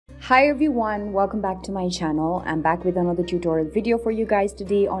Hi everyone, welcome back to my channel. I'm back with another tutorial video for you guys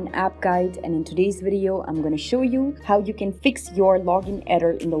today on App Guide, and in today's video I'm going to show you how you can fix your login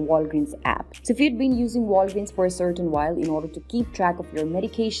error in the Walgreens app. So if you've been using Walgreens for a certain while in order to keep track of your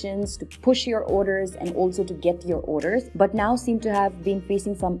medications, to push your orders and also to get your orders, but now seem to have been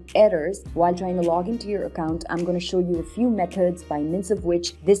facing some errors while trying to log into your account, I'm going to show you a few methods by means of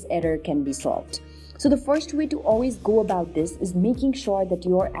which this error can be solved. So the first way to always go about this is making sure that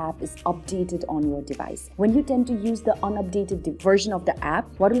your app is updated on your device. When you tend to use the unupdated version of the app,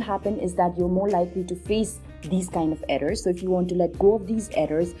 what will happen is that you're more likely to face these kind of errors. So if you want to let go of these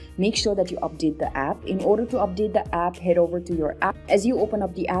errors, make sure that you update the app. In order to update the app, head over to your app. As you open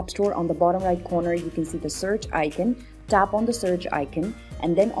up the App Store, on the bottom right corner, you can see the search icon. Tap on the search icon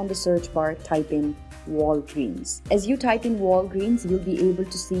and then on the search bar, type in Walgreens. As you type in Walgreens, you'll be able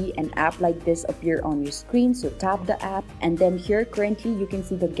to see an app like this appear on your screen. So tap the app, and then here currently you can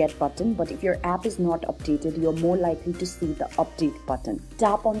see the get button, but if your app is not updated, you're more likely to see the update button.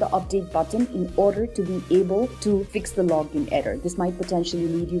 Tap on the update button in order to be able to fix the login error. This might potentially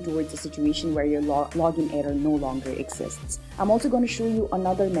lead you towards a situation where your login error no longer exists. I'm also going to show you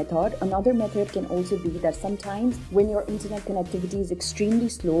another method. Another method can also be that sometimes when your internet connectivity is extremely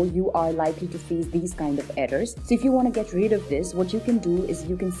slow, you are likely to face these kind of errors. So if you want to get rid of this, what you can do is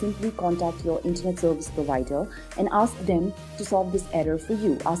you can simply contact your internet service provider and ask them to solve this error for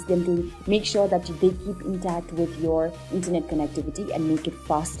you. Ask them to make sure that they keep intact with your internet connectivity and make it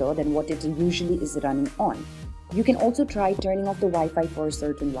faster than what it usually is running on. You can also try turning off the Wi-Fi for a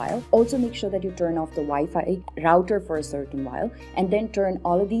certain while. Also make sure that you turn off the Wi-Fi router for a certain while and then turn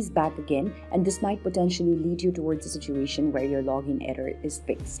all of these back again, and this might potentially lead you towards a situation where your login error is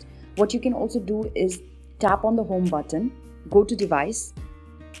fixed. What you can also do is tap on the home button, go to device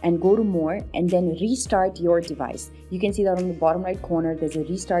and go to more and then restart your device. You can see that on the bottom right corner there's a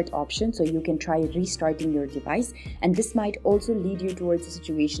restart option, so you can try restarting your device, and this might also lead you towards a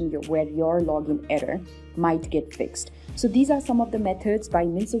situation where your login error might get fixed. So these are some of the methods by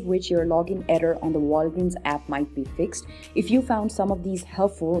means of which your login error on the Walgreens app might be fixed. If you found some of these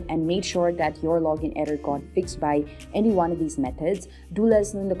helpful and made sure that your login error got fixed by any one of these methods, do let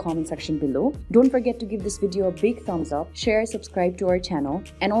us know in the comment section below. Don't forget to give this video a big thumbs up, share, subscribe to our channel,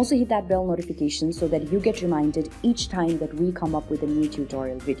 and also hit that bell notification so that you get reminded each time that we come up with a new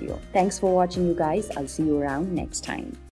tutorial video. Thanks for watching, you guys. I'll see you around next time.